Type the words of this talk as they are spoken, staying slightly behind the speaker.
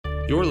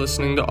You're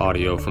listening to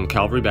audio from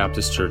Calvary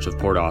Baptist Church of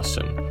Port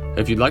Austin.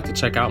 If you'd like to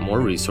check out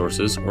more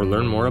resources or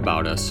learn more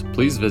about us,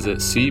 please visit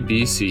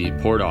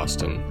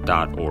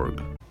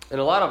cbcportaustin.org. In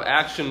a lot of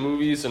action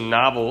movies and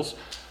novels,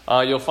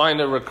 you'll find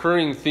a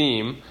recurring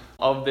theme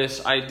of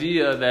this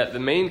idea that the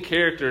main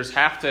characters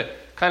have to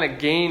kind of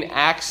gain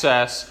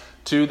access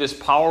to this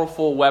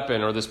powerful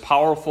weapon or this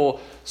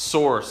powerful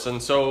source.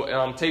 And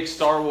so take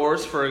Star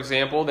Wars, for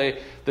example. The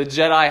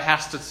Jedi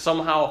has to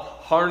somehow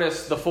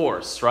harness the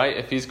Force, right,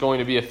 if he's going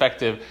to be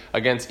effective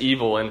against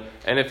evil. And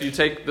if you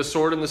take the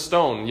sword and the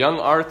stone, young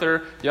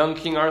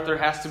King Arthur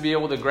has to be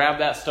able to grab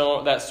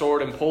that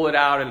sword and pull it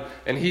out,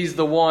 and he's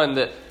the one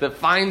that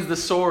finds the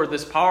sword,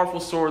 this powerful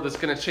sword that's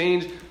going to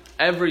change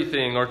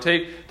everything. Or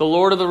take the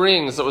Lord of the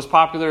Rings that was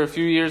popular a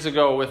few years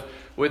ago with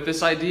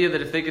this idea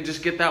that if they could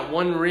just get that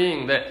one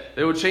ring, that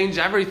they would change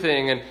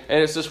everything. And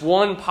it's this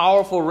one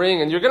powerful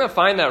ring. And you're going to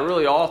find that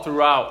really all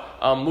throughout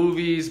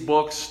movies,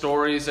 books,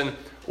 stories. And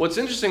what's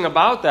interesting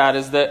about that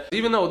is that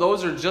even though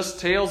those are just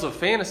tales of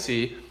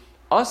fantasy,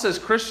 us as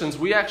Christians,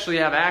 we actually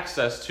have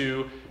access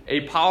to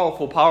a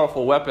powerful,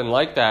 powerful weapon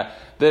like that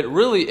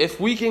really,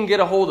 if we can get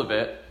a hold of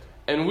it,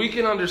 and we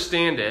can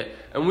understand it,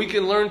 and we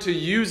can learn to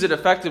use it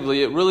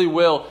effectively, it really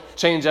will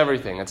change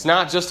everything. It's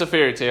not just a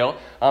fairy tale.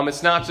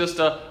 It's not just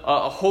a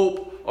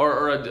hope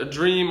or a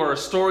dream or a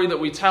story that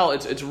we tell.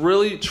 It's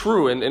really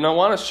true. And I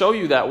want to show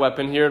you that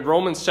weapon here in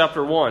Romans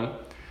chapter 1.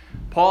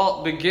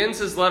 Paul begins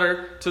his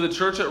letter to the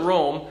church at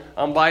Rome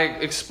by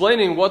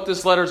explaining what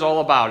this letter is all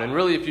about. And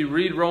really, if you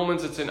read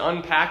Romans, it's an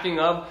unpacking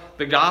of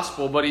the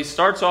gospel. But he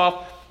starts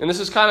off, and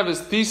this is kind of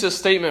his thesis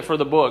statement for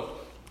the book.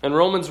 In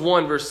Romans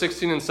 1, verse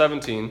 16 and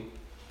 17,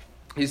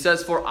 he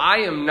says, "For I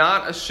am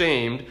not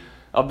ashamed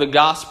of the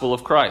gospel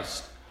of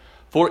Christ,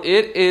 for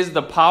it is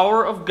the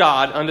power of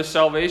God unto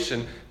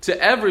salvation to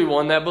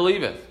everyone that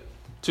believeth,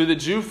 to the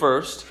Jew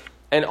first,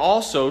 and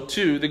also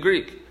to the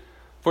Greek.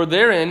 For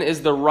therein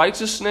is the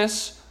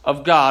righteousness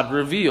of God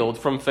revealed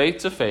from faith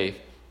to faith,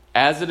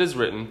 as it is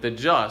written, the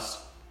just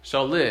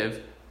shall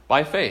live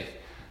by faith."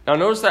 Now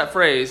notice that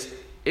phrase,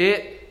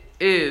 it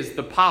is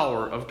the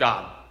power of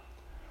God.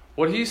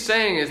 What he's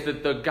saying is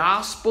that the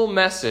gospel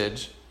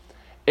message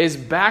is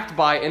backed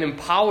by and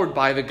empowered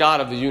by the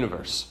God of the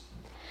universe.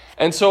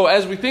 And so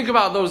as we think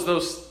about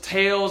those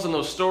tales and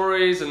those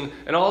stories and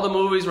all the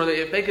movies where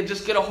if they could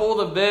just get a hold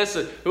of this,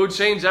 it would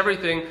change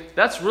everything,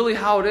 that's really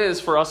how it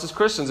is for us as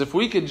Christians. If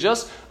we could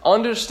just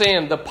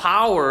understand the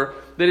power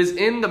that is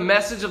in the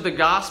message of the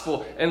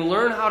gospel and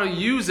learn how to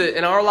use it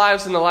in our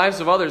lives and the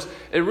lives of others,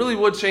 it really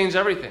would change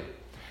everything.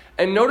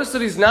 And notice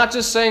that he's not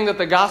just saying that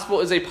the gospel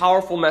is a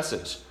powerful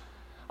message.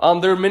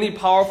 There are many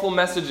powerful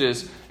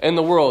messages in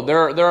the world.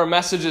 There are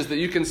messages that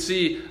you can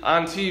see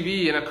on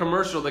TV in a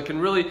commercial that can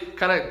really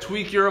kind of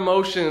tweak your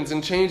emotions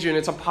and change you, and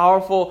it's a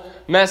powerful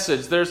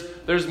message.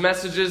 There's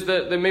messages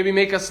that maybe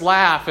make us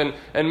laugh and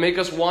make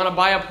us want to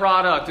buy a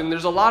product, and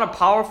there's a lot of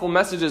powerful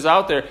messages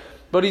out there,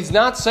 but he's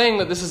not saying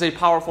that this is a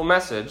powerful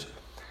message,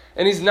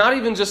 and he's not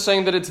even just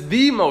saying that it's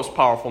the most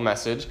powerful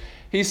message.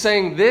 He's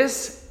saying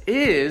this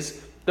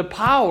is the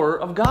power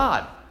of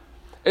God.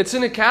 It's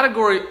in a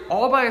category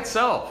all by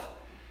itself.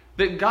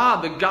 That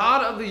God, the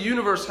God of the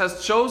universe,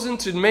 has chosen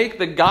to make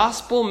the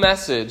gospel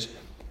message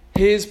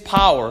his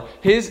power,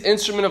 his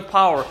instrument of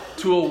power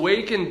to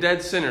awaken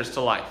dead sinners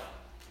to life.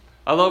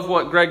 I love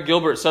what Greg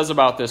Gilbert says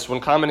about this when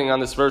commenting on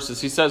this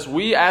verses. He says,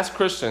 "We as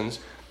Christians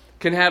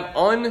can have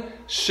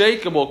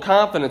unshakable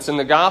confidence in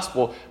the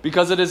gospel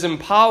because it is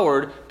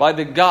empowered by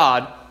the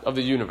God of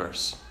the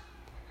universe."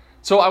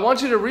 So I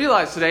want you to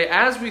realize today,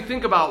 as we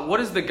think about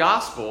what is the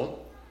gospel,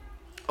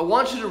 I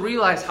want you to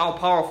realize how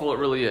powerful it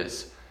really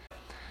is.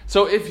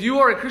 So if you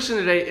are a Christian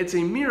today, it's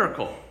a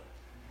miracle.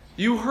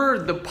 You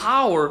heard the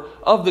power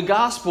of the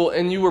gospel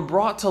and you were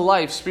brought to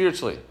life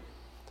spiritually.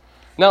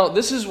 Now,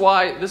 this is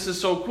why this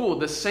is so cool.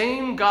 The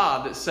same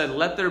God that said,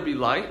 "Let there be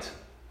light,"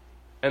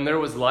 and there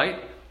was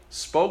light,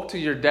 spoke to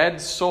your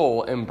dead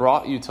soul and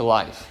brought you to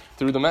life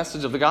through the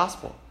message of the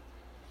gospel.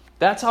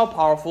 That's how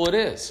powerful it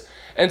is.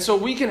 And so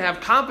we can have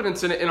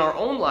confidence in it in our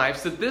own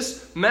lives that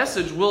this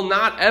message will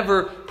not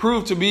ever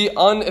prove to be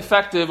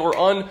ineffective or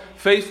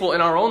unfaithful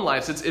in our own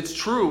lives. It's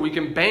true. We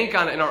can bank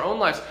on it in our own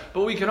lives,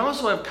 but we can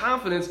also have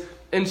confidence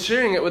in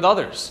sharing it with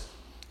others.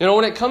 You know,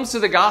 when it comes to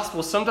the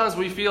gospel, sometimes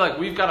we feel like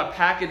we've got to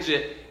package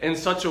it in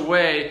such a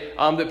way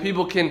that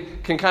people can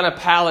kind of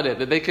palate it,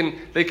 that they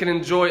can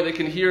enjoy it, they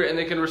can hear it, and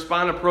they can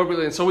respond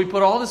appropriately. And so we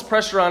put all this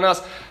pressure on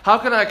us. How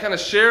can I kind of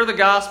share the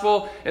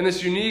gospel in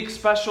this unique,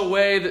 special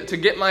way to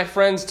get my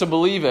friends to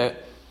believe it?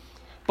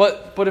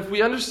 But if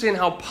we understand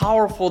how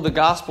powerful the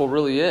gospel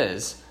really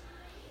is,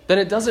 then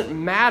it doesn't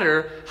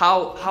matter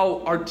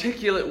how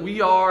articulate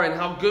we are and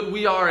how good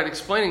we are at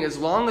explaining. As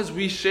long as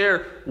we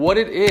share what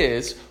it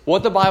is,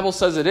 what the Bible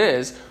says it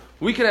is,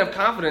 we can have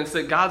confidence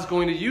that God's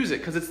going to use it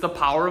because it's the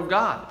power of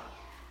God.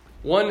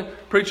 One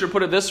preacher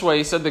put it this way.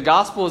 He said, "The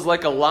gospel is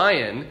like a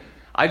lion.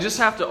 I just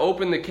have to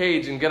open the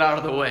cage and get out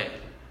of the way."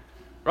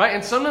 Right?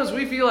 And sometimes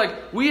we feel like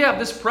we have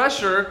this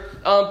pressure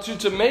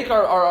to make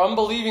our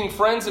unbelieving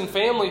friends and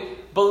family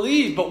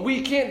believe, but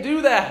we can't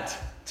do that.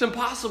 It's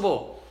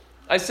impossible.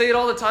 I say it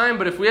all the time,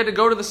 but if we had to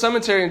go to the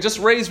cemetery and just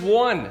raise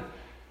one,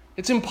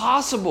 it's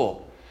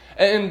impossible.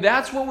 And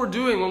that's what we're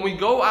doing when we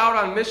go out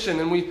on mission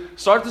and we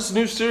start this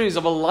new series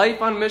of a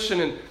life on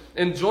mission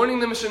and joining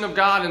the mission of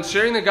God and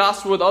sharing the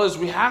gospel with others.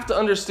 We have to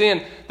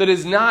understand that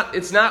it's not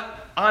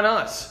on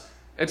us.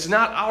 It's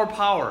not our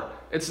power.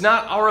 It's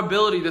not our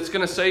ability that's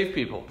going to save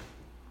people.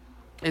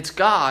 It's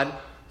God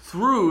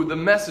through the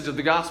message of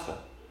the gospel.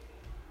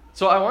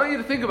 So I want you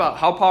to think about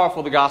how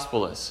powerful the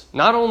gospel is.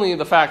 Not only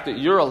the fact that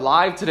you're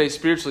alive today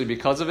spiritually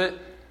because of it,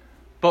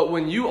 but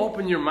when you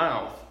open your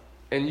mouth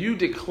and you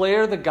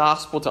declare the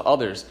gospel to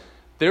others,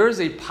 there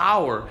is a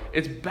power.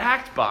 It's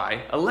backed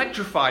by,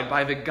 electrified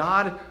by the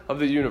God of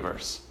the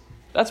universe.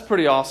 That's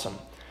pretty awesome.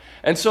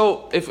 And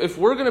so if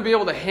we're going to be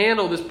able to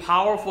handle this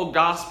powerful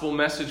gospel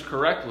message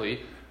correctly,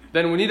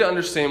 then we need to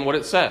understand what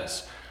it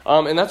says.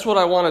 And that's what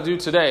I want to do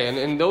today. And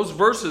in those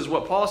verses,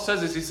 what Paul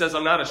says is, he says,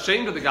 I'm not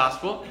ashamed of the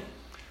gospel.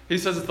 He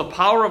says it's the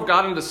power of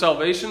God unto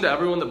salvation to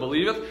everyone that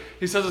believeth.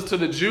 He says it's to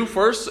the Jew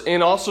first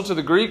and also to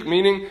the Greek,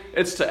 meaning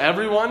it's to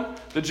everyone.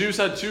 The Jews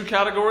had two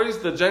categories,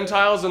 the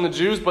Gentiles and the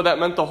Jews, but that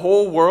meant the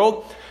whole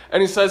world.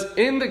 And he says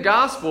in the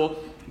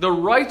gospel, the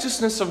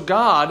righteousness of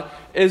God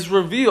is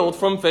revealed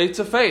from faith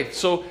to faith.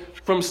 So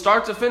from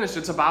start to finish,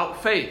 it's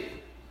about faith.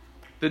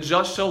 The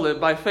just shall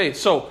live by faith.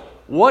 So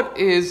what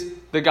is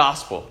the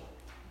gospel?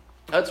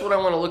 That's what I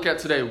want to look at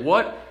today.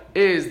 What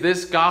is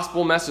this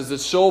gospel message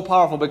that's so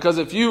powerful? Because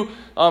if you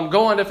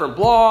go on different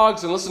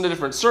blogs and listen to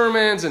different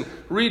sermons and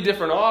read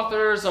different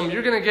authors,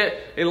 you're going to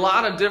get a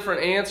lot of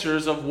different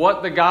answers of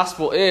what the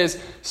gospel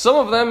is. Some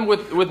of them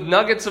with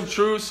nuggets of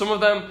truth, some of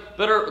them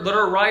that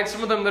are right,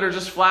 some of them that are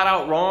just flat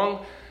out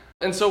wrong.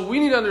 And so we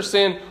need to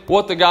understand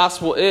what the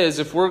gospel is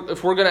if we're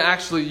going to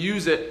actually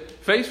use it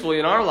faithfully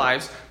in our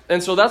lives.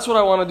 And so that's what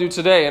I want to do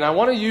today. And I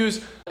want to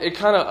use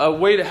a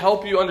way to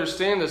help you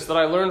understand this that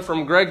I learned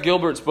from Greg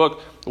Gilbert's book,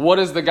 What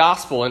is the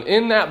Gospel? And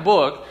in that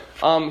book,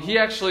 he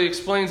actually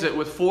explains it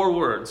with 4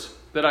 words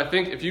that I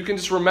think if you can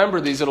just remember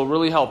these, it'll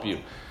really help you.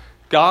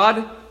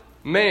 God,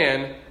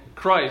 man,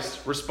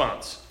 Christ,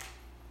 response.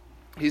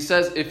 He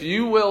says if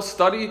you will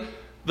study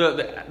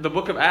the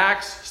book of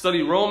Acts,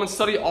 study Romans,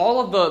 study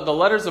all of the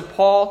letters of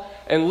Paul,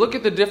 and look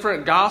at the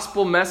different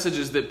gospel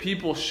messages that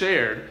people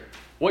shared,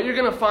 what you're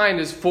going to find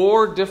is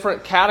 4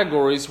 different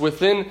categories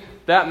within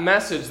that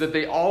message that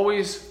they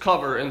always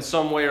cover in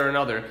some way or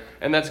another.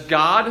 And that's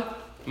God,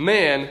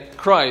 man,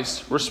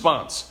 Christ,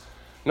 response.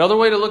 Another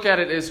way to look at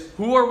it is,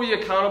 who are we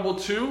accountable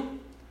to?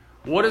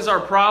 What is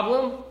our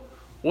problem?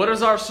 What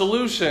is our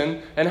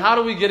solution? And how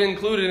do we get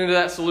included into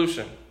that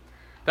solution?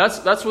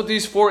 That's what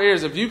these 4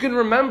 areas. If you can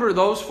remember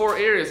those 4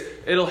 areas,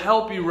 it'll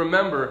help you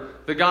remember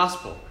the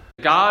gospel.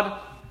 God,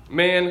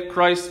 man,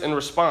 Christ, and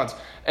response.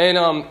 And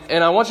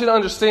I want you to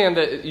understand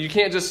that you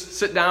can't just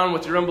sit down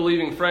with your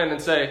unbelieving friend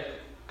and say,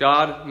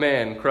 God,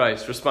 man,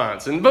 Christ,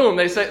 response. And boom,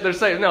 they're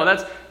saved. No,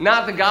 that's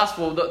not the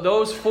gospel.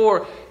 Those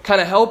 4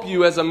 kind of help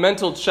you as a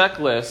mental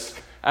checklist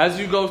as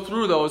you go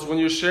through those when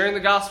you're sharing the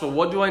gospel.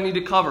 What do I need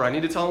to cover? I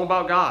need to tell them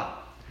about God.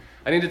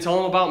 I need to tell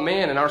them about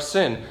man and our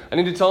sin. I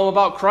need to tell them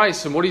about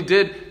Christ and what he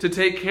did to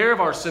take care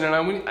of our sin. And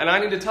I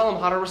need to tell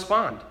them how to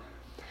respond.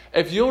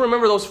 If you'll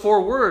remember those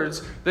 4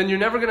 words, then you're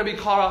never going to be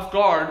caught off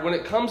guard when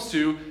it comes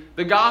to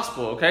the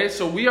gospel, okay?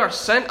 So we are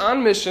sent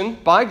on mission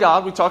by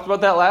God. We talked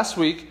about that last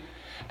week.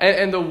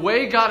 And the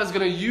way God is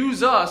going to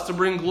use us to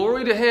bring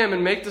glory to him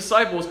and make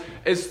disciples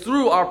is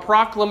through our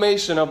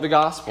proclamation of the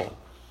gospel.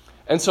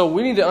 And so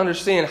we need to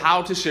understand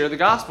how to share the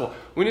gospel.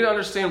 We need to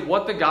understand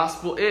what the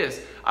gospel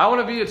is. I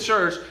want to be a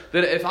church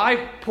that if I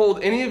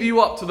pulled any of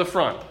you up to the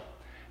front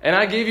and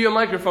I gave you a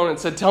microphone and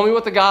said, tell me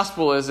what the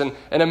gospel is in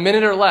a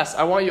minute or less,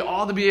 I want you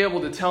all to be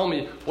able to tell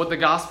me what the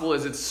gospel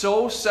is. It's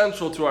so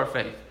central to our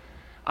faith.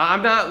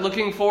 I'm not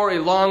looking for a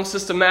long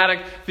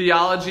systematic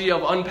theology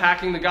of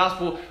unpacking the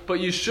gospel, but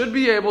you should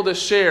be able to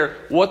share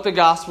what the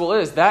gospel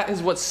is. That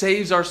is what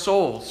saves our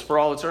souls for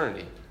all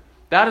eternity.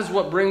 That is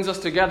what brings us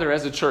together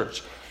as a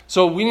church.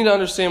 So we need to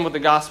understand what the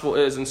gospel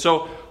is. And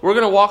so we're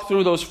going to walk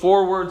through those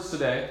 4 words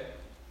today.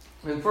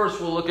 And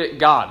first we'll look at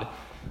God.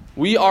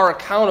 We are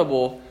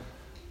accountable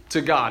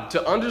to God.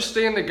 To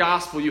understand the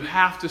gospel, you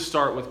have to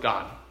start with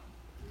God.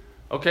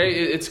 Okay,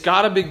 it's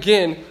got to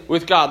begin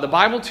with God. The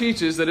Bible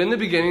teaches that in the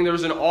beginning there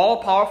was an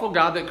all-powerful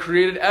God that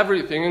created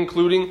everything,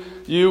 including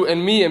you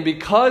and me. And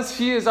because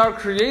he is our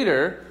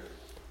creator,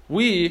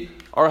 we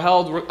are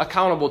held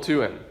accountable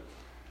to him.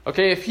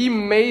 Okay, if he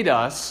made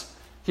us,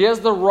 he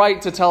has the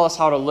right to tell us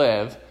how to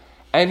live,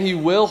 and he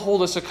will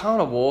hold us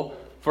accountable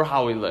for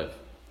how we live.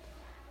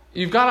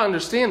 You've got to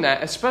understand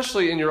that,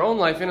 especially in your own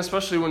life and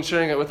especially when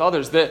sharing it with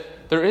others,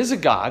 that there is a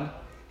God.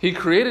 He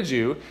created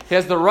you. He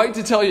has the right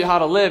to tell you how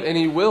to live, and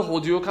he will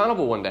hold you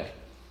accountable one day.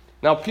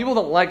 Now, people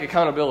don't like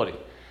accountability.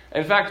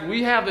 In fact,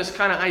 we have this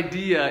kind of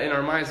idea in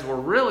our minds that we're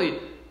really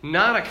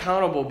not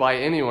accountable by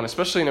anyone,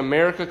 especially in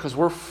America, because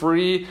we're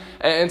free.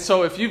 And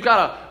so if you've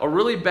got a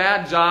really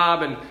bad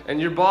job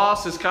and your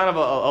boss is kind of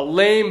a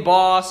lame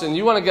boss and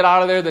you want to get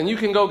out of there, then you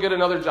can go get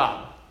another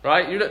job.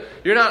 right?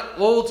 You're not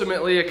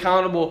ultimately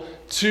accountable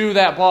to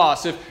that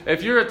boss.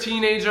 If you're a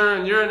teenager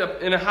and you're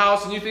in a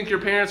house and you think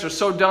your parents are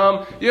so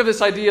dumb, you have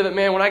this idea that,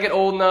 man, when I get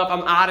old enough,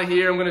 I'm out of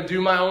here, I'm going to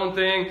do my own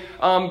thing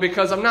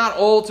because I'm not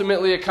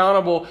ultimately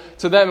accountable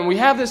to them. And we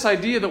have this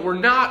idea that we're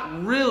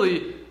not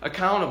really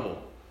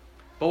accountable.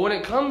 But when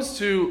it comes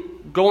to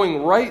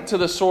going right to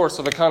the source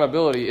of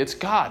accountability, it's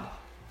God.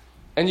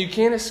 And you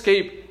can't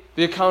escape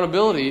the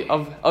accountability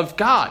of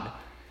God.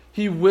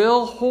 He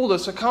will hold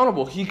us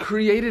accountable. He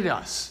created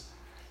us.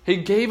 He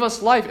gave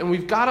us life. And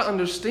we've got to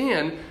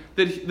understand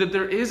that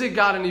there is a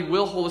God and He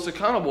will hold us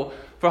accountable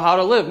for how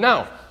to live.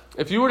 Now,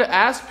 if you were to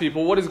ask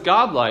people, what is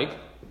God like?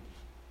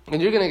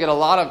 And you're going to get a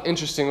lot of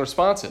interesting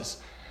responses.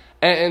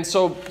 And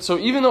so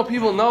even though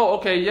people know,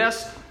 okay,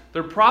 yes,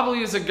 there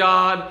probably is a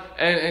God.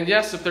 And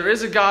yes, if there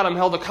is a God, I'm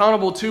held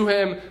accountable to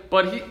Him.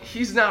 But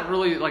He's not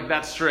really like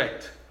that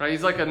strict. Right?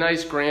 He's like a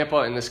nice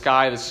grandpa in the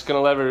sky that's just going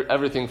to let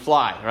everything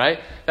fly, right?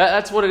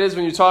 That's what it is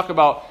when you talk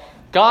about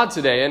God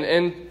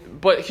today.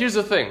 But here's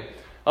the thing.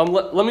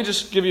 Let me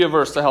just give you a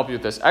verse to help you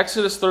with this.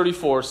 Exodus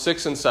 34,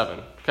 6 and 7.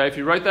 Okay, if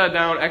you write that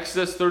down,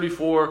 Exodus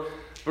 34,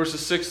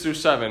 verses 6 through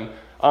 7.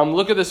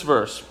 Look at this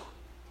verse.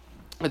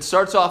 It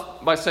starts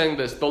off by saying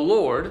this. The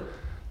Lord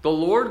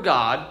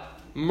God,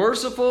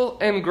 merciful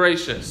and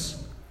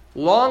gracious,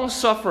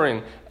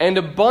 long-suffering and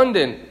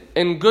abundant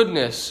in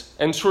goodness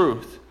and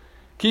truth,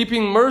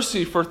 keeping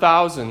mercy for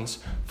thousands,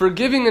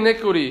 forgiving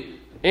iniquity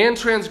and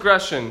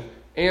transgression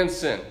and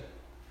sin.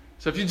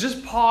 So if you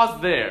just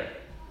pause there,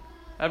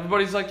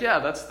 everybody's like, yeah,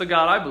 that's the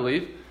God I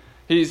believe.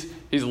 He's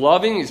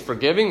loving, He's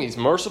forgiving, He's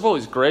merciful,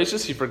 He's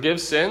gracious, He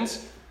forgives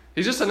sins.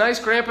 He's just a nice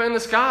grandpa in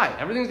the sky.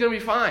 Everything's going to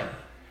be fine.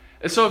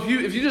 And so if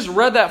you just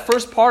read that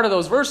first part of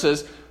those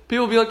verses,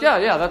 people will be like,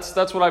 yeah,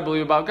 that's what I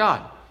believe about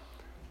God.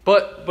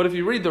 But if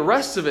you read the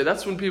rest of it,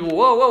 that's when people,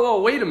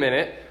 whoa, wait a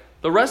minute.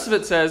 The rest of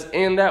it says,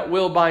 and that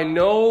will by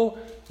no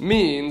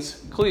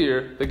means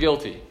clear the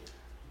guilty.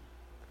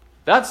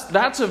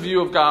 That's a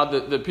view of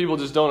God that people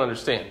just don't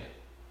understand.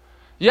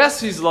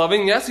 Yes, He's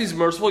loving. Yes, He's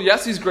merciful.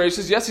 Yes, He's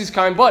gracious. Yes, He's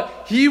kind. But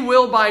He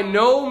will by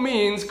no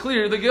means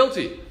clear the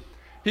guilty.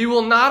 He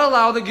will not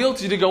allow the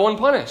guilty to go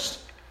unpunished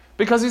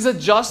because He's a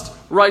just,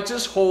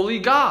 righteous, holy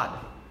God.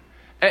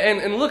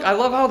 And look, I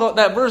love how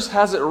that verse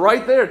has it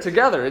right there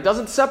together. It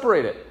doesn't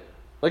separate it.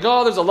 Like,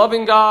 oh, there's a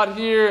loving God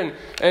here,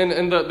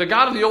 and the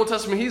God of the Old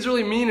Testament, He's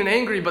really mean and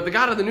angry, but the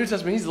God of the New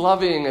Testament, He's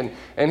loving,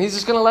 and He's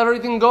just going to let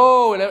everything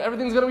go, and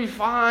everything's going to be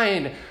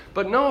fine.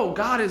 But no,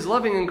 God is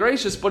loving and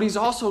gracious, but He's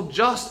also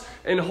just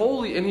and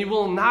holy, and He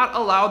will not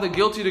allow the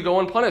guilty to go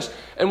unpunished.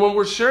 And when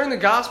we're sharing the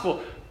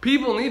gospel,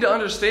 people need to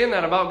understand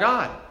that about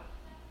God.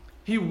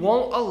 He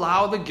won't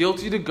allow the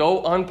guilty to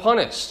go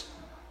unpunished.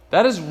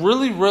 That is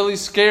really, really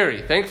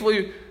scary.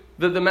 Thankfully,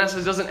 the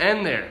message doesn't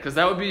end there, because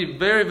that would be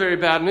very, very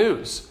bad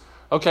news.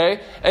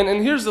 Okay? And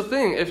here's the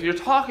thing. If you're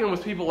talking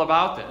with people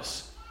about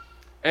this,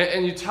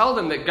 and you tell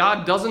them that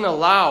God doesn't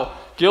allow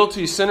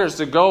guilty sinners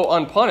to go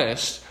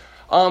unpunished,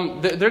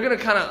 they're going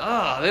to kind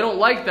of, they don't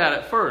like that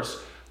at first.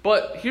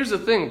 But here's the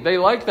thing. They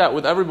like that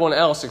with everyone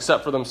else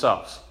except for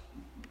themselves.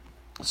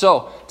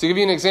 So, to give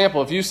you an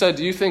example, if you said,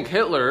 do you think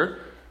Hitler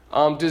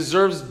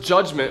deserves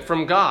judgment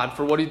from God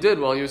for what he did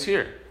while he was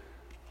here?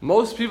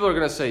 Most people are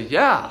going to say,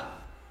 yeah.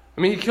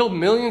 I mean, he killed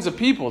millions of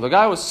people. The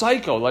guy was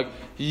psycho. Like,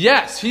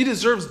 yes, he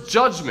deserves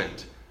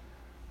judgment.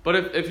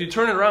 But if you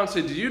turn it around and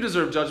say, do you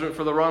deserve judgment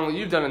for the wrong that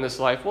you've done in this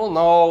life? Well,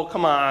 no,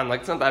 come on.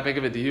 Like, it's not that big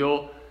of a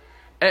deal.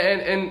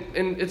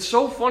 And it's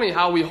so funny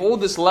how we hold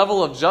this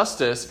level of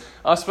justice,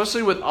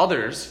 especially with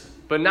others,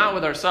 but not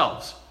with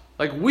ourselves.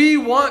 Like, we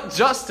want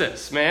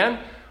justice, man.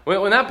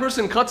 When that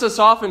person cuts us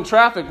off in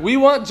traffic, we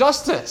want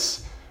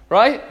justice,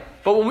 right?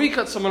 But when we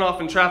cut someone off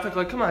in traffic,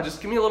 like, come on,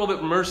 just give me a little bit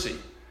of mercy.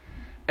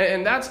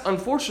 And that's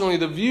unfortunately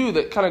the view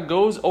that kind of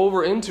goes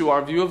over into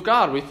our view of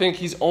God. We think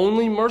He's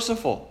only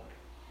merciful.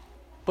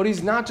 But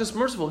He's not just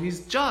merciful,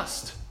 He's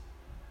just.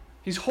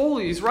 He's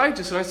holy, He's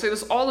righteous. And I say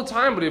this all the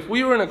time, but if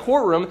we were in a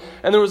courtroom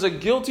and there was a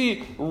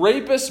guilty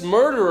rapist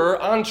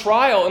murderer on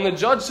trial and the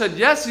judge said,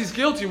 yes, he's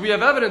guilty, we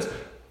have evidence,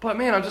 but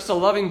man, I'm just a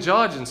loving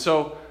judge and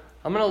so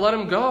I'm going to let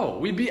him go.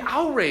 We'd be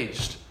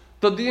outraged.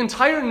 The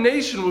entire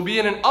nation would be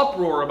in an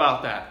uproar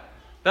about that.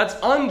 That's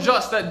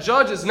unjust. That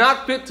judge is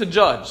not fit to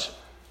judge.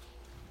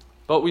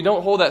 But we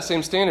don't hold that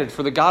same standard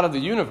for the God of the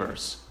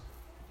universe,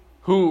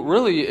 who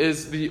really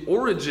is the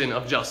origin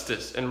of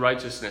justice and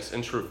righteousness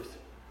and truth.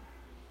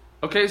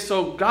 Okay,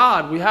 so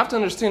God, we have to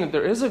understand that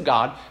there is a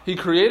God. He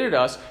created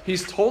us.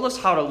 He's told us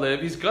how to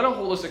live. He's going to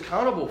hold us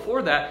accountable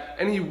for that.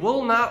 And He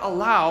will not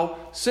allow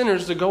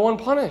sinners to go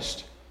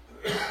unpunished.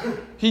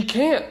 He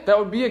can't. That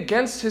would be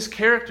against His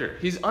character.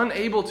 He's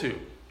unable to.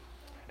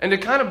 And to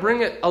kind of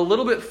bring it a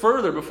little bit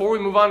further before we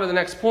move on to the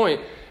next point,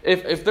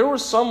 if there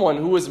was someone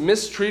who was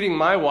mistreating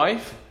my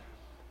wife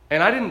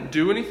and I didn't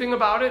do anything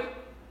about it,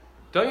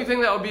 don't you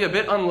think that would be a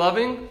bit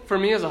unloving for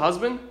me as a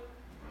husband?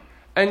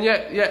 And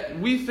yet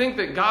we think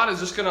that God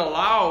is just going to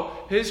allow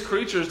his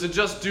creatures to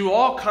just do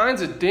all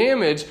kinds of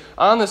damage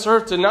on this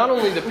earth to not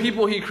only the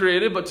people he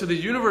created, but to the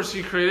universe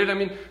he created. I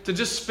mean, to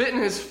just spit in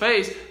his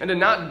face and to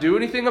not do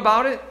anything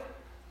about it.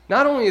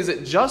 Not only is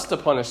it just to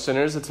punish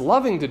sinners, it's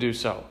loving to do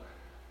so.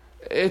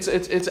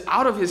 It's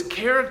out of his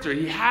character.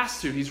 He has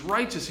to. He's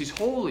righteous. He's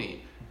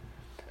holy.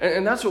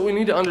 And that's what we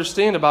need to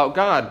understand about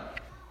God.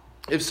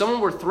 If someone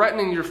were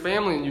threatening your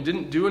family and you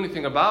didn't do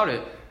anything about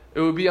it,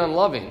 it would be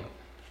unloving.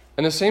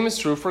 And the same is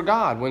true for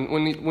God.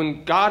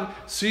 When God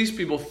sees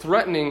people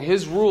threatening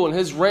his rule and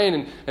his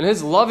reign and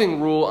his loving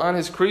rule on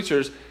his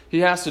creatures, he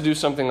has to do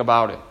something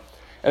about it.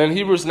 And in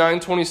Hebrews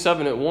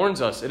 9:27, it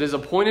warns us, it is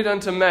appointed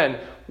unto men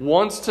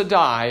once to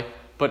die,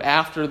 but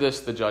after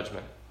this the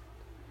judgment.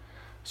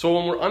 So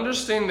when we're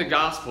understanding the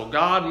gospel,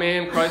 God,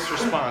 man, Christ's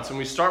response, and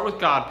we start with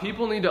God,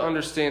 people need to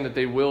understand that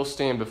they will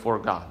stand before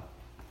God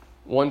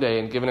one day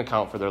and give an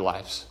account for their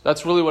lives.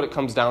 That's really what it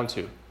comes down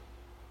to.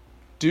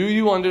 Do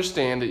you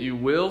understand that you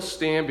will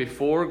stand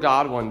before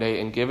God one day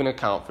and give an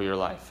account for your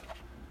life?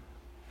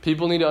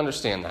 People need to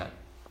understand that.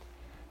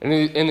 And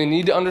they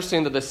need to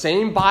understand that the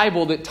same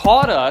Bible that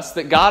taught us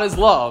that God is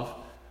love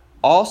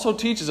also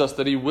teaches us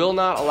that he will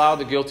not allow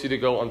the guilty to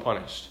go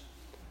unpunished.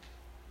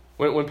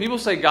 When people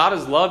say God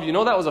is love, you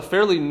know that was a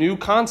fairly new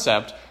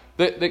concept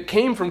that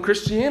came from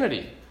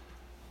Christianity.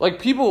 Like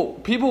people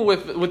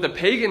with the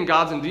pagan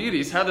gods and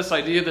deities had this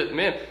idea that,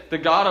 man, the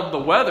God of the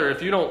weather,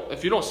 if you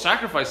don't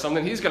sacrifice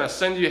something, he's going to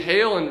send you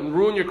hail and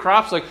ruin your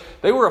crops. Like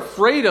they were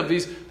afraid of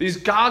these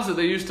gods that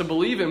they used to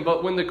believe in.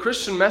 But when the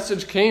Christian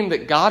message came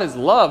that God is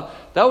love,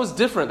 that was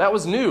different. That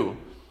was new.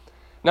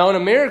 Now in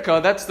America,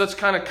 that's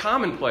kind of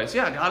commonplace.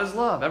 Yeah, God is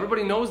love.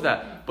 Everybody knows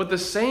that. But the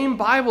same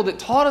Bible that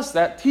taught us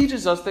that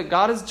teaches us that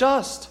God is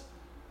just.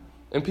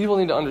 And people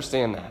need to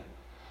understand that.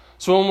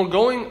 So when we're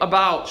going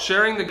about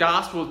sharing the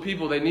gospel with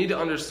people, they need to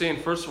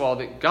understand, first of all,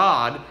 that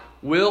God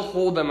will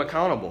hold them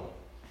accountable.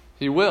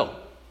 He will.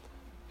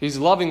 He's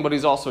loving, but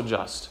he's also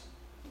just.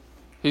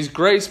 He's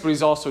grace, but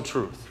he's also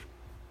truth.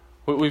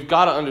 We've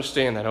got to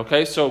understand that,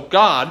 okay? So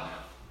God,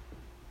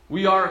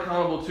 we are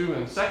accountable to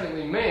him.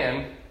 Secondly,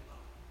 man,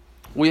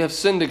 we have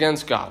sinned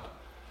against God.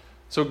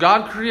 So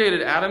God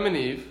created Adam and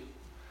Eve,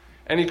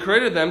 and he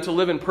created them to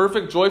live in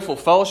perfect, joyful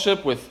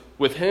fellowship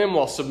with him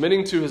while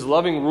submitting to his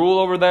loving rule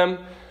over them.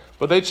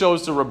 But they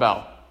chose to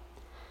rebel.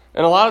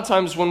 And a lot of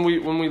times when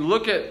we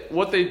look at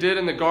what they did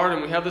in the garden,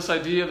 we have this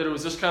idea that it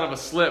was just kind of a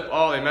slip.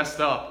 Oh, they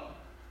messed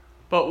up.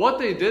 But what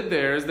they did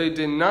there is they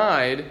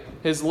denied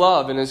his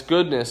love and his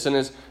goodness and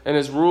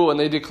his rule, and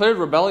they declared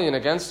rebellion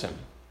against him.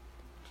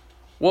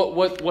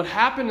 What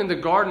happened in the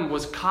garden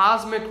was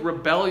cosmic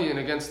rebellion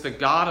against the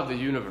God of the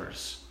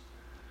universe.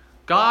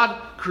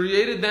 God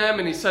created them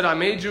and he said, I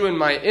made you in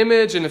my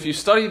image. And if you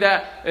study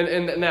that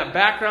in that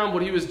background,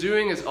 what he was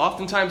doing is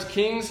oftentimes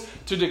kings,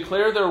 to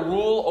declare their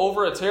rule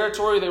over a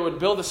territory, they would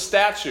build a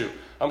statue.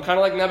 Kind of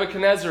like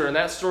Nebuchadnezzar in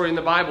that story in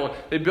the Bible.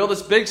 They build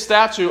this big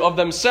statue of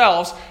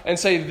themselves and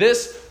say,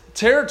 this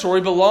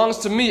territory belongs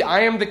to me.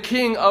 I am the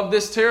king of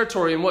this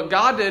territory. And what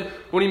God did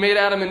when he made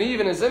Adam and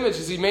Eve in his image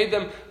is he made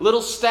them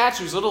little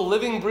statues, little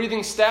living,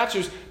 breathing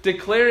statues,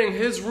 declaring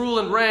his rule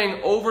and reign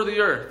over the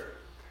earth.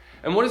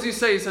 And what does he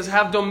say? He says,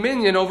 have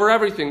dominion over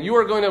everything. You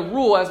are going to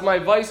rule as my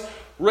vice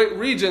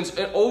regents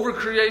over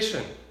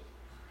creation.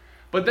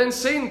 But then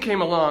Satan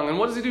came along, and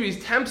what does he do? He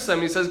tempts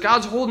them. He says,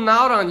 God's holding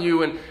out on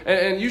you,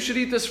 and you should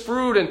eat this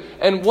fruit.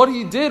 And what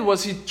he did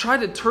was he tried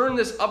to turn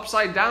this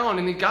upside down,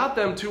 and he got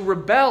them to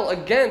rebel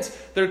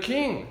against their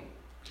king.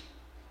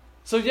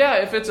 So yeah,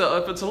 if it's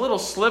a little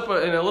slip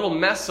and a little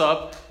mess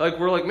up, like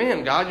we're like,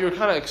 man, God, you're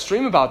kind of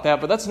extreme about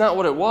that, but that's not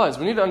what it was.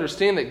 We need to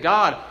understand that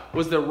God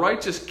was the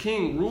righteous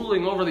king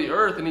ruling over the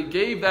earth, and he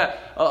gave that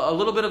a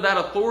little bit of that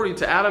authority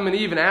to Adam and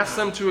Eve and asked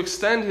them to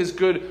extend his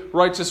good,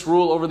 righteous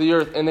rule over the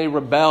earth, and they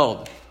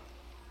rebelled.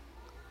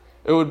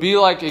 It would be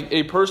like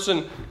a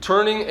person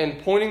turning and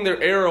pointing their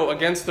arrow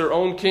against their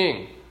own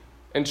king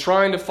and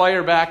trying to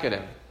fire back at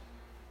him.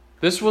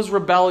 This was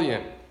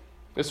rebellion.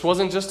 This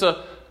wasn't just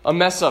a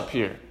mess up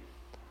here.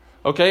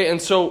 Okay,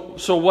 and so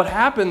what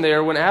happened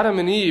there when Adam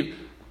and Eve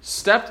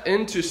stepped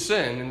into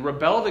sin and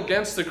rebelled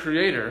against the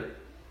Creator,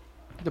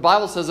 the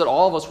Bible says that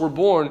all of us were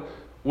born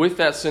with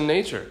that sin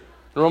nature.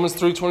 In Romans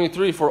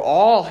 3:23, for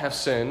all have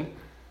sinned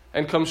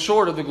and come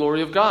short of the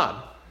glory of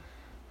God.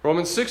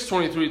 Romans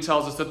 6:23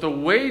 tells us that the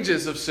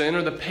wages of sin,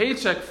 or the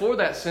paycheck for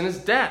that sin, is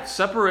death,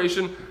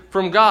 separation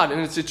from God,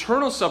 and it's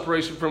eternal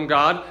separation from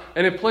God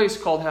in a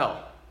place called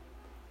hell.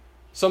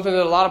 Something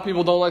that a lot of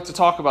people don't like to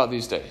talk about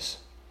these days.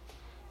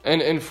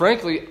 And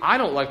frankly, I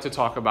don't like to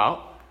talk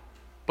about,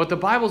 but the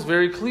Bible's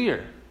very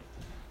clear.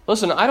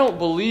 Listen, I don't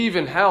believe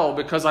in hell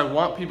because I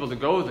want people to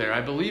go there. I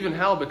believe in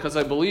hell because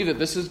I believe that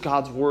this is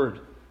God's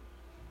word.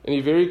 And he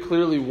very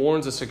clearly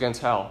warns us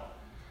against hell.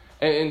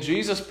 And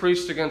Jesus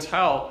preached against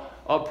hell,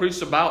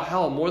 preached about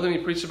hell more than he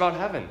preached about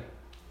heaven.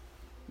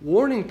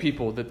 Warning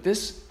people that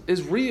this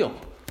is real.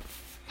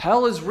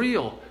 Hell is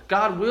real.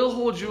 God will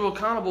hold you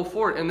accountable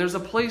for it. And there's a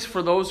place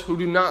for those who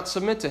do not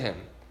submit to him.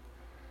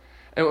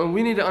 And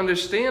we need to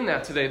understand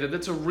that today, that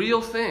it's a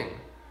real thing.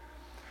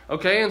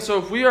 Okay, and so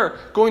if we are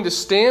going to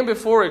stand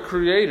before a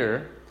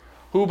Creator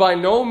who by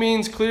no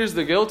means clears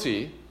the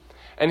guilty,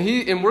 and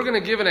we're going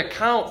to give an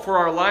account for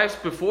our lives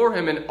before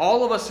Him, and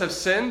all of us have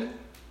sinned,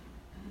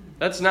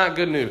 that's not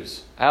good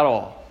news at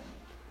all.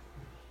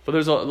 But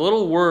there's a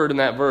little word in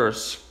that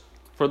verse,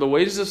 for the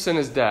wages of sin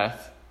is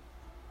death.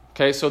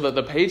 Okay, so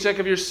the paycheck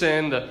of your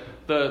sin,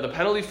 the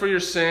penalty for your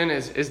sin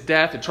is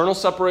death, eternal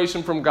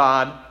separation from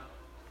God.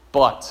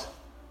 But,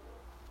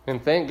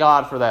 and thank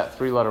God for that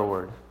 3-letter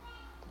word.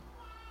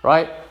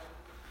 Right?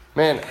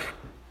 Man,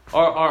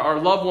 our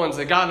loved ones,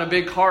 they got in a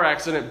big car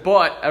accident,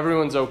 but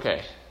everyone's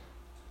okay.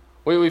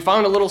 We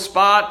found a little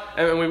spot,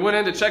 and we went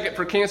in to check it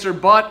for cancer,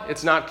 but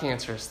it's not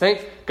cancerous.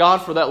 Thank God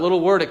for that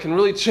little word. It can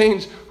really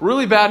change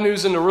really bad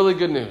news into really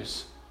good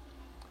news.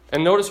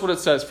 And notice what it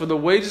says. For the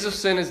wages of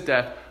sin is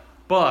death,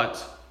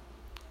 but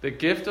the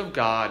gift of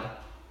God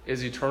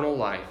is eternal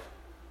life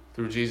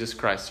through Jesus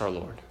Christ our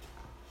Lord.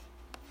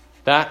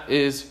 That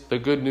is the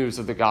good news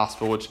of the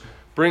gospel, which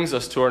brings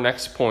us to our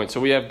next point. So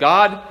we have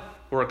God,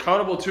 we're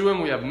accountable to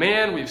Him. We have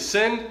man, we've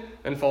sinned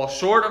and fall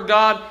short of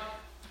God.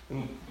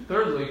 And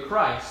thirdly,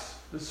 Christ,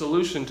 the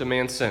solution to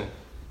man's sin.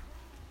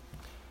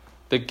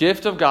 The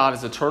gift of God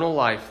is eternal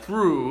life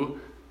through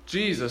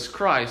Jesus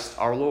Christ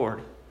our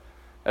Lord.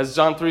 As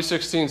John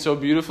 3:16 so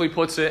beautifully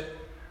puts it,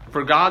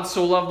 for God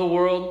so loved the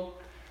world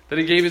that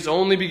He gave His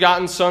only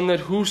begotten Son, that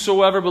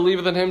whosoever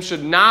believeth in Him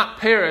should not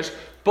perish,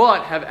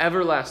 but have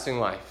everlasting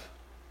life.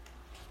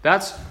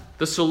 That's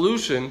the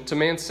solution to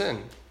man's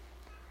sin.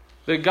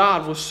 That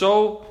God was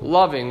so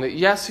loving that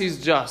yes,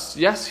 He's just,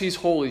 yes, He's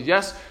holy,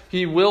 yes,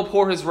 He will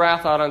pour His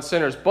wrath out on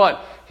sinners,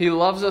 but He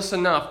loves us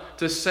enough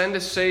to send a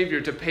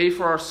Savior to pay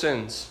for our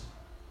sins.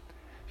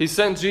 He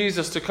sent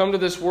Jesus to come to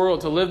this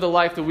world to live the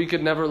life that we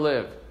could never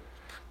live,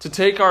 to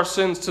take our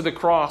sins to the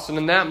cross. And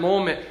in that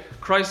moment,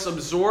 Christ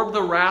absorbed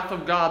the wrath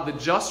of God, the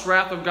just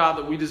wrath of God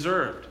that we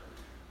deserved.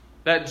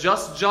 That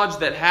just judge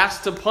that has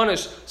to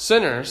punish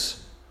sinners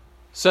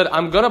said,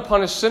 I'm going to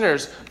punish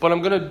sinners, but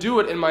I'm going to do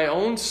it in my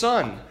own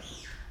Son.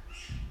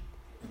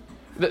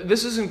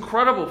 This is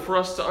incredible for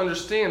us to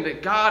understand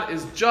that God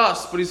is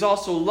just, but He's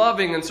also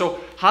loving. And so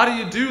how do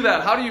you do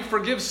that? How do you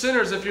forgive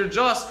sinners if you're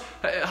just?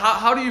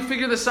 How do you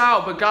figure this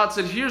out? But God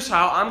said, here's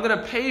how. I'm going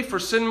to pay for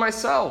sin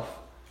myself,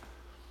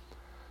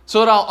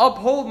 so that I'll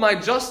uphold my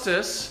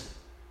justice,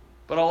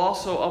 but I'll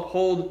also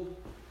uphold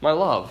my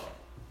love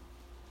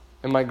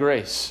and my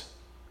grace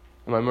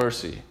and my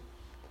mercy.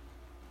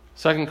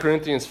 2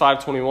 Corinthians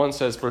 5:21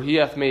 says, for He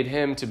hath made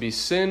Him to be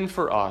sin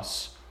for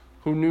us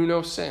who knew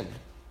no sin,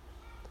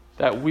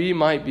 that we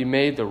might be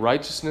made the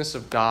righteousness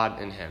of God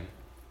in Him.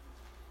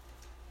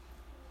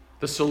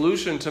 The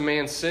solution to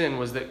man's sin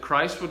was that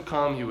Christ would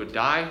come, He would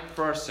die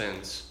for our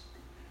sins,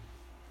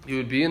 He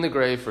would be in the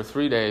grave for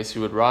 3 days, He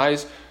would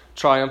rise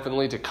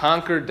triumphantly to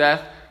conquer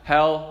death,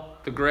 hell,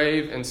 the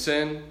grave, and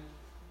sin,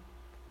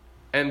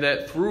 and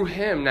that through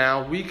Him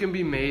now we can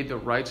be made the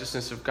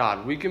righteousness of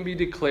God. We can be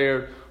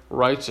declared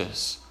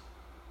righteous.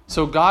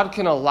 So God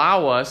can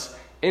allow us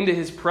into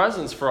His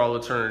presence for all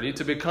eternity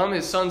to become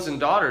His sons and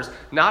daughters,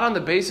 not on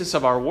the basis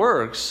of our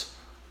works,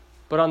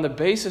 but on the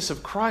basis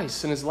of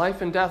Christ and His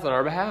life and death on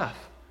our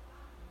behalf.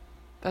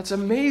 That's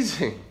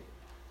amazing.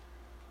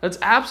 That's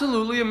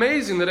absolutely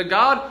amazing that a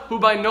God who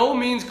by no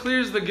means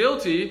clears the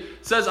guilty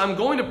says, I'm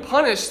going to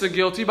punish the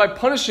guilty by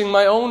punishing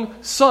my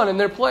own Son in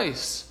their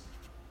place.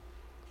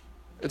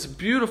 It's a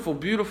beautiful,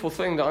 beautiful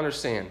thing to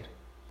understand.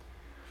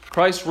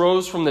 Christ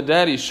rose from the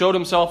dead. He showed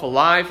Himself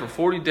alive for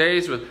 40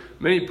 days with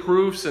many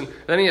proofs, and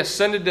then He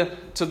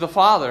ascended to the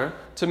Father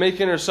to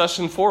make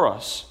intercession for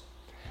us.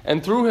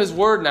 And through His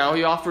word now,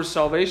 He offers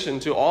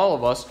salvation to all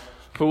of us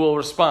who will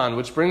respond,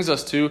 which brings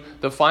us to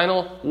the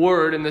final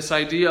word in this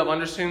idea of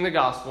understanding the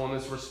gospel and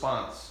this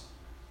response.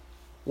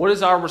 What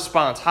is our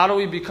response? How do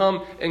we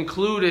become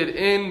included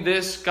in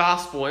this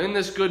gospel, in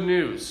this good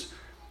news?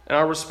 And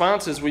our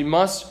response is we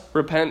must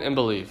repent and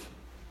believe.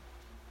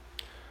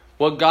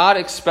 What God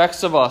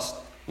expects of us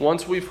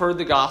once we've heard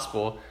the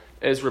gospel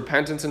is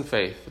repentance and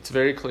faith. It's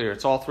very clear.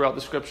 It's all throughout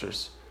the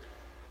Scriptures.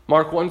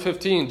 Mark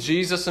 1:15,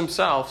 Jesus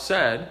Himself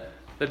said,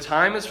 the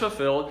time is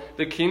fulfilled,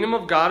 the kingdom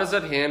of God is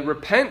at hand,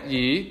 repent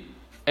ye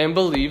and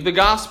believe the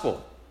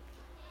gospel.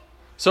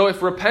 So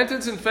if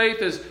repentance and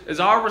faith is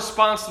our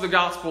response to the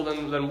gospel,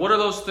 then what do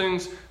those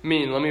things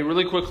mean? Let me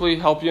really quickly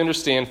help you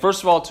understand.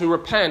 First of all, to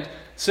repent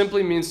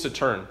simply means to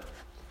turn.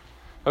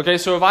 Okay,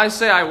 so if I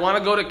say I want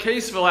to go to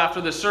Caseville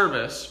after the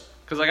service,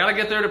 because I got to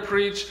get there to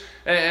preach,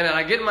 and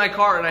I get in my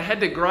car and I head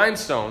to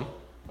Grindstone,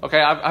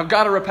 okay, I've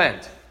got to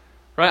repent.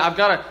 Right? I've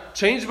got to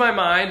change my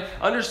mind,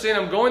 understand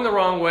I'm going the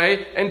wrong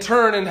way, and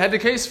turn and head to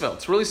Caseville.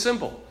 It's really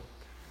simple.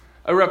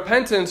 A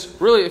repentance,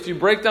 really, if you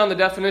break down the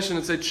definition,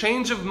 it's a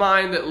change of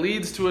mind that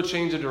leads to a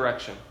change of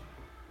direction.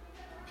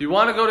 If you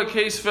want to go to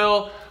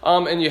Caseville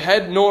and you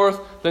head north,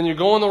 then you're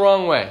going the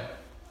wrong way.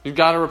 You've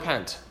got to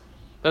repent.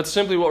 That's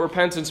simply what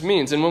repentance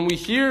means. And when we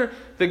hear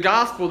the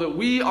gospel that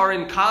we are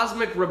in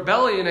cosmic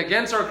rebellion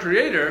against our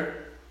Creator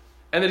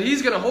and that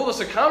He's going to hold us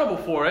accountable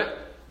for it,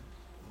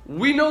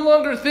 we no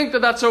longer think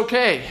that that's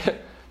okay.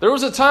 There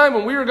was a time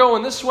when we were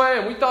going this way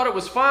and we thought it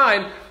was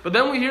fine, but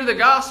then we hear the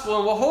gospel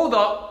and, well, hold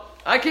up,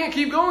 I can't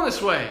keep going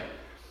this way.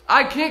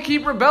 I can't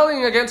keep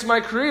rebelling against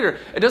my Creator.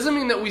 It doesn't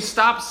mean that we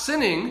stop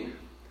sinning.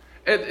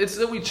 It's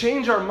that we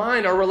change our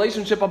mind, our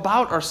relationship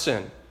about our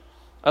sin.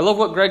 I love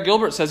what Greg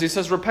Gilbert says. He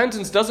says,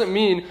 repentance doesn't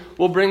mean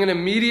we'll bring an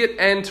immediate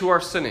end to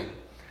our sinning.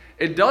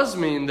 It does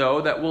mean,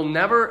 though, that we'll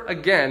never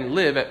again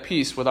live at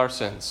peace with our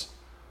sins.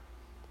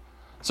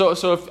 So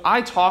if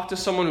I talk to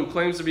someone who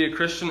claims to be a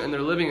Christian and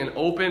they're living in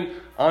open,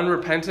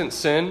 unrepentant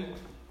sin,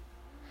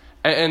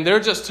 and they're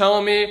just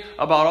telling me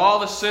about all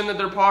the sin that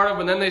they're part of,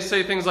 and then they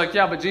say things like,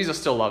 yeah, but Jesus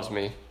still loves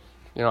me.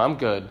 I'm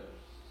good.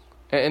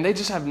 And they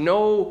just have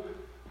no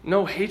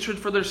hatred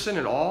for their sin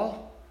at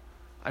all,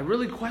 I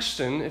really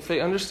question if they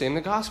understand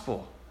the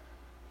gospel.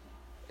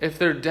 If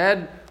their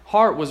dead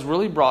heart was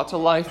really brought to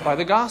life by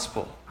the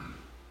gospel.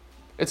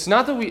 It's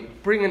not that we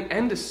bring an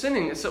end to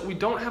sinning. It's that we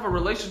don't have a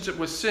relationship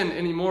with sin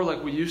anymore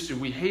like we used to.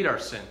 We hate our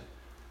sin.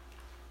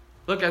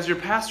 Look, as your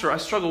pastor, I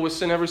struggle with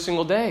sin every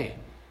single day.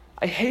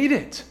 I hate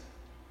it.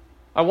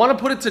 I want to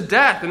put it to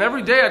death. And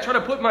every day I try to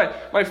put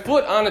my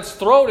foot on its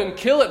throat and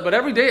kill it. But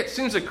every day it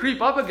seems to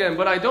creep up again.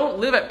 But I don't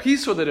live at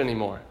peace with it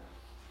anymore.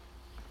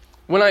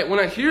 When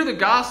I hear the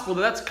gospel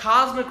that that's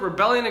cosmic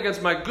rebellion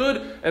against my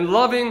good and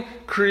loving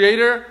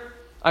Creator,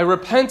 I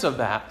repent of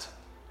that.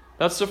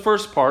 That's the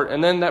first part,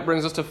 and then that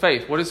brings us to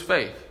faith. What is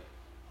faith?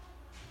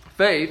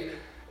 Faith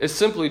is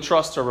simply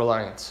trust or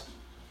reliance.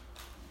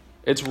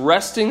 It's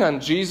resting on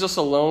Jesus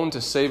alone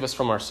to save us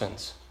from our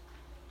sins.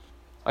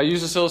 I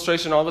use this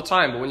illustration all the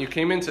time, but when you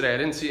came in today, I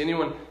didn't see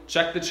anyone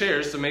check the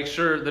chairs to make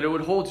sure that it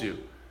would hold you.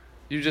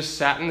 You just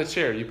sat in the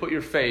chair. You put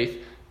your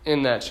faith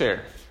in that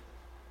chair.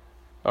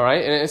 All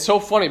right? And it's so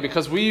funny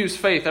because we use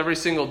faith every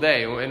single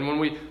day. And when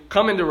we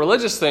come into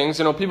religious things,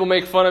 people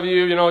make fun of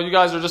you. You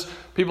guys are just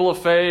people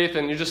of faith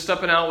and you're just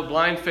stepping out with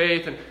blind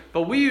faith.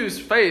 But we use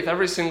faith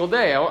every single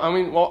day. I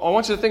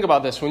want you to think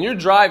about this. When you're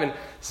driving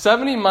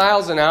 70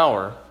 miles an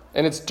hour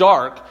and it's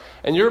dark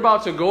and you're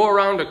about to go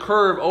around a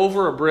curve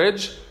over a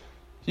bridge,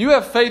 you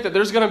have faith that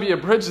there's going to be a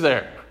bridge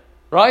there,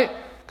 right?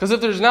 Because if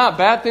there's not,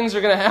 bad things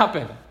are going to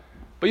happen.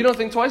 But you don't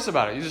think twice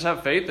about it. You just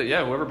have faith that,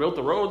 whoever built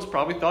the roads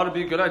probably thought it'd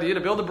be a good idea to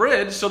build a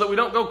bridge so that we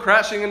don't go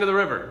crashing into the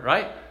river,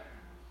 right?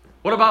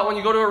 What about when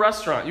you go to a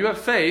restaurant? You have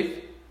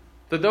faith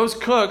that those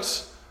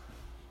cooks,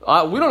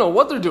 we don't know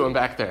what they're doing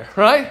back there,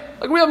 right?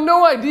 Like we have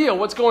no idea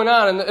what's going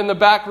on in the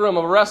back room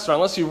of a restaurant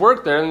unless you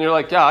work there and you're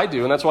like, yeah, I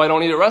do, and that's why I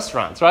don't eat at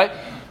restaurants, right?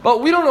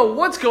 But we don't know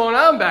what's going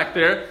on back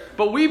there,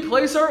 but we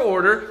place our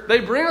order, they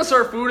bring us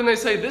our food, and they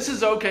say, this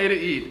is okay to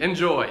eat,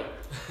 enjoy.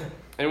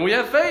 And we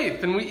have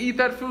faith, and we eat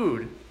that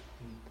food.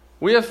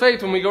 We have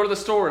faith when we go to the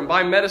store and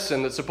buy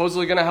medicine that's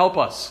supposedly going to help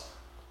us.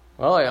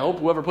 Well, I hope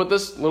whoever put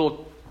this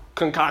little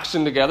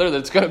concoction together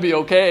that's going to be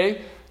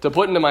okay to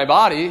put into my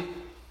body.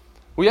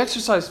 We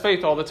exercise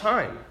faith all the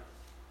time.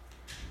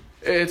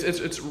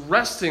 It's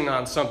resting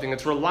on something.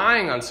 It's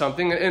relying on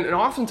something. And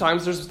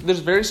oftentimes there's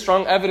very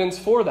strong evidence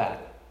for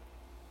that.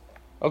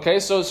 Okay,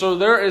 so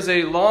there is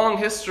a long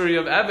history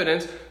of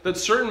evidence that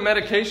certain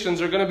medications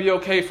are going to be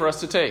okay for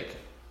us to take.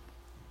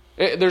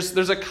 There's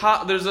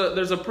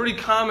a pretty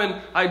common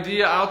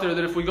idea out there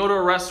that if we go to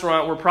a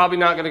restaurant, we're probably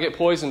not going to get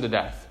poisoned to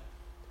death.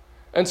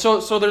 And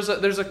so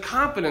there's a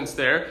confidence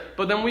there,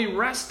 but then we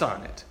rest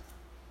on it.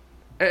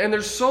 And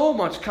there's so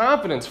much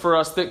confidence for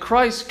us that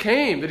Christ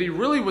came, that He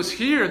really was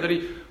here, that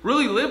He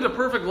really lived a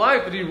perfect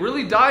life, that He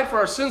really died for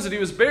our sins, that He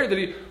was buried, that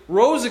He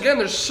rose again.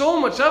 There's so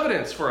much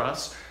evidence for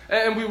us.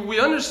 And we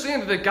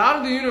understand that the God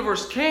of the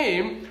universe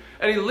came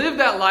and He lived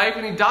that life,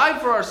 and He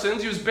died for our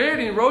sins. He was buried,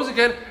 and He rose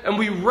again, and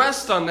we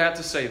rest on that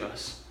to save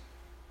us.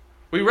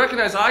 We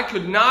recognize I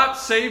could not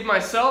save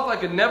myself. I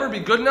could never be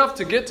good enough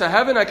to get to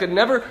heaven. I could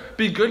never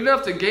be good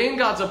enough to gain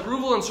God's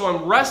approval, and so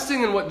I'm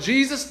resting in what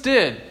Jesus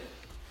did.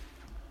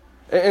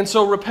 And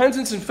so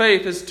repentance and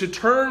faith is to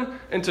turn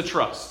and to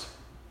trust.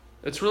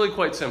 It's really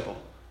quite simple.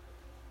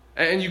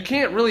 And you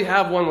can't really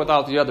have one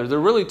without the other. They're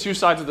really two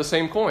sides of the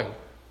same coin.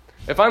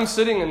 If I'm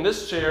sitting in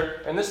this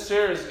chair, and this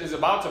chair is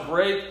about to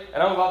break,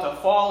 and I'm about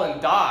to fall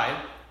and die,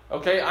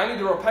 okay, I need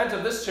to repent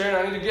of this chair, and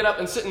I need to get up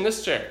and sit in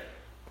this chair.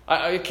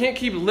 I can't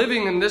keep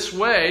living in this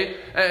way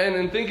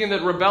and thinking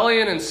that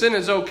rebellion and sin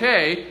is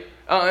okay,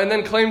 and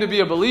then claim to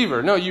be a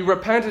believer. No, you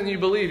repent and you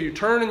believe. You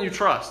turn and you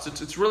trust.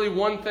 It's really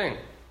one thing.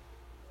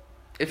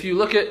 If you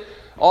look at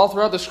all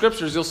throughout the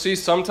Scriptures, you'll see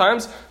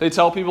sometimes they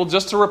tell people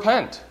just to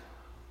repent.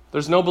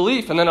 There's no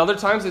belief. And then other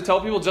times they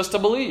tell people just to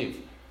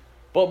believe.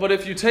 But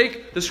if you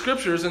take the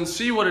Scriptures and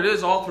see what it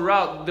is all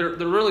throughout, they're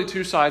really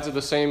two sides of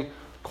the same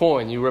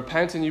coin. You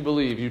repent and you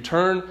believe. You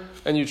turn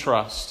and you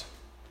trust.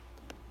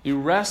 You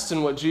rest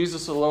in what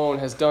Jesus alone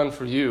has done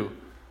for you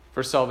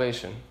for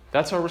salvation.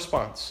 That's our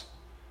response.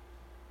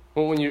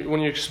 When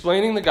you're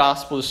explaining the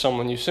gospel to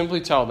someone, you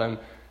simply tell them,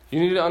 you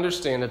need to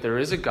understand that there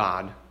is a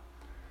God.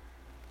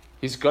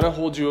 He's going to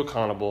hold you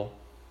accountable.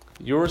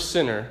 You're a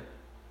sinner.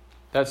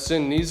 That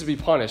sin needs to be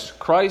punished.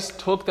 Christ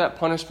took that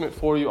punishment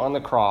for you on the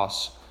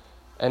cross.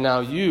 And now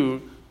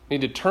you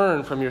need to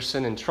turn from your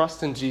sin and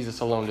trust in Jesus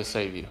alone to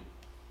save you.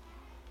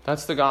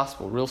 That's the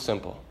gospel, real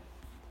simple.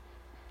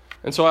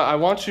 And so I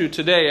want you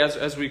today,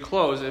 as we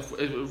close,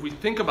 if we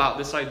think about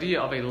this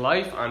idea of a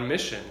life on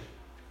mission,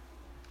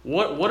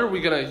 what are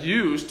we going to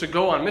use to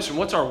go on mission?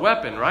 What's our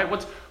weapon, right?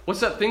 What's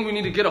that thing we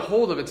need to get a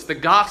hold of? It's the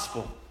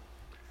gospel.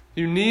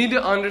 You need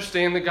to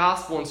understand the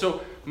gospel. And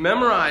so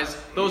memorize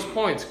those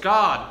points.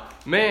 God,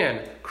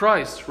 man,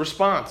 Christ,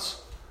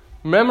 response.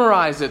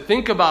 Memorize it.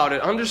 Think about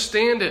it.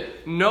 Understand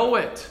it. Know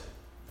it.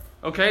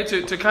 Okay?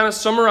 To kind of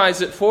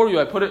summarize it for you,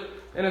 I put it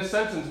in a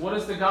sentence. What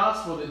is the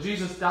gospel? That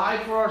Jesus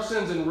died for our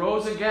sins and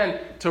rose again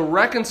to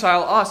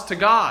reconcile us to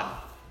God.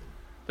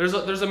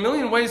 There's a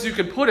million ways you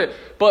could put it,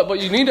 but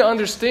you need to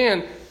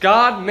understand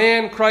God,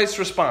 man, Christ,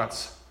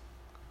 response.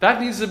 That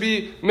needs to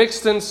be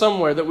mixed in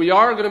somewhere, that we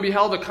are going to be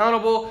held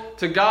accountable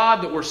to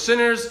God, that we're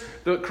sinners,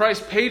 that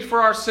Christ paid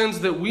for our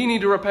sins, that we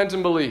need to repent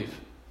and believe.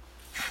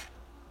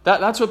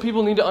 That's what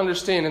people need to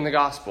understand in the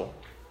gospel.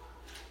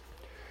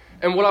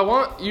 And what I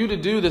want you to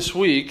do this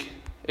week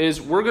is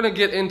we're going to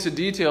get into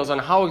details on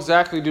how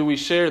exactly do we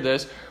share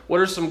this, what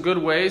are some good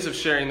ways of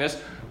sharing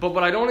this, but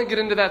I don't want to get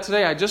into that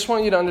today. I just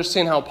want you to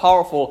understand how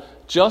powerful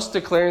just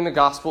declaring the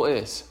gospel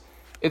is.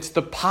 It's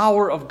the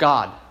power of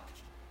God.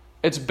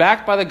 It's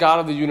backed by the God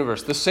of the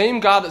universe. The same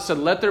God that said,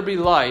 "Let there be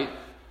light,"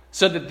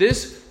 said that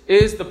this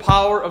is the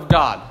power of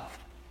God.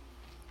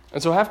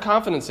 And so have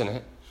confidence in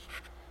it.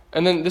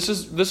 And then this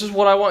is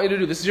what I want you to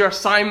do. This is your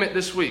assignment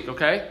this week,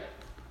 okay?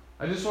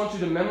 I just want you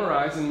to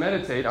memorize and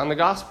meditate on the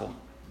gospel.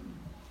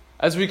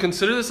 As we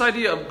consider this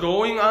idea of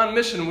going on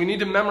mission, we need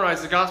to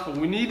memorize the gospel.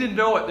 We need to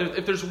know it.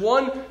 If there's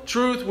one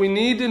truth we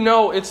need to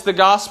know, it's the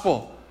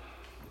gospel.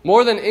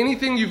 More than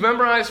anything you've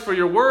memorized for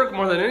your work,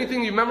 more than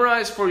anything you've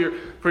memorized for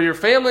your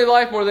family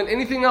life, more than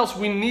anything else,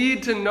 we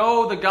need to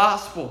know the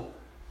gospel.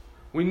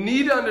 We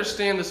need to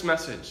understand this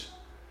message.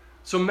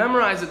 So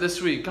memorize it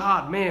this week.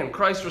 God, man,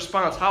 Christ's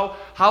response.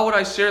 How would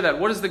I share that?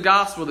 What is the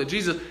gospel? That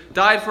Jesus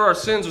died for our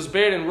sins, was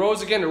buried, and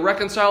rose again to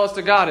reconcile us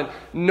to God. And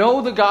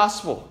know the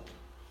gospel.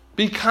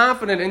 Be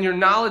confident in your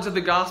knowledge of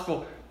the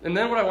gospel. And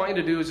then what I want you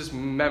to do is just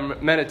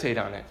meditate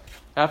on it.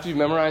 After you've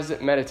memorized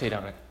it, meditate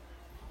on it.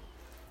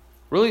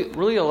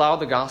 Really allow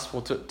the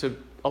gospel to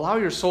allow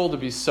your soul to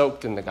be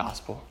soaked in the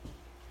gospel.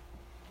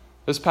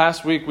 This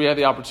past week, we had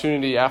the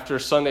opportunity, after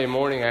Sunday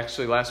morning,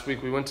 actually, last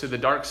week, we went to the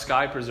Dark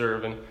Sky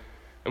Preserve.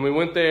 And we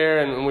went there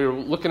and we were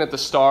looking at the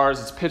stars.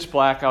 It's pitch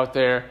black out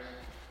there.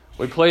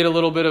 We played a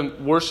little bit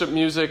of worship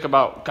music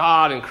about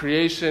God and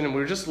creation. And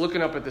we were just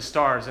looking up at the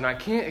stars. And I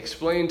can't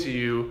explain to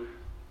you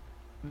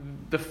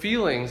the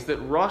feelings that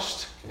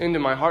rushed into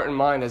my heart and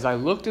mind as I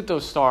looked at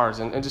those stars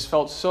and just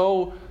felt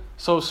so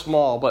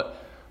small. But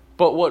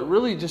what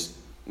really just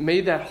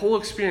made that whole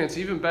experience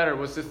even better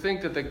was to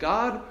think that the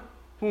God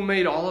who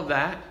made all of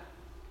that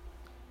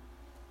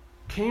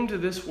came to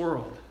this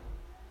world,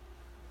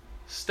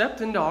 stepped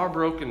into our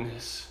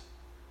brokenness,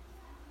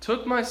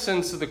 took my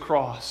sins to the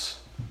cross,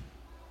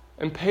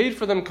 and paid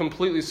for them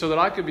completely so that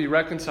I could be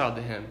reconciled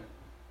to Him.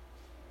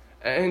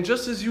 And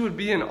just as you would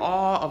be in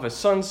awe of a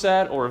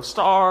sunset or of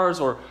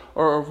stars or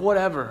of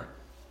whatever,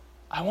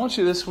 I want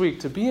you this week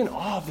to be in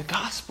awe of the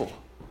gospel.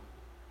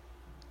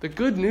 The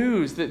good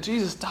news that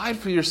Jesus died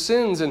for your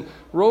sins and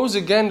rose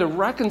again to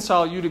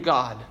reconcile you to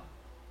God.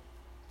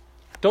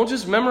 Don't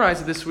just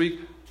memorize it this week,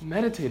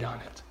 meditate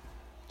on it.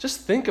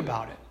 Just think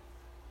about it.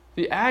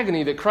 The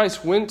agony that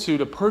Christ went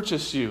to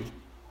purchase you.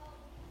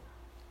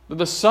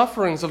 The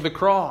sufferings of the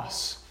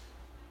cross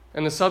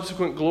and the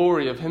subsequent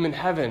glory of Him in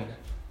heaven.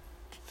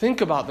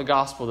 Think about the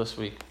gospel this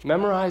week.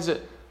 Memorize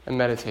it and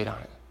meditate on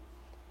it.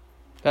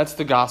 That's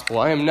the gospel.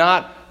 I am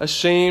not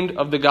ashamed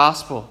of the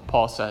gospel,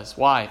 Paul says.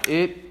 Why?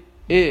 It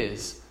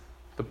is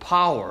the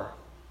power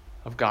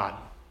of God.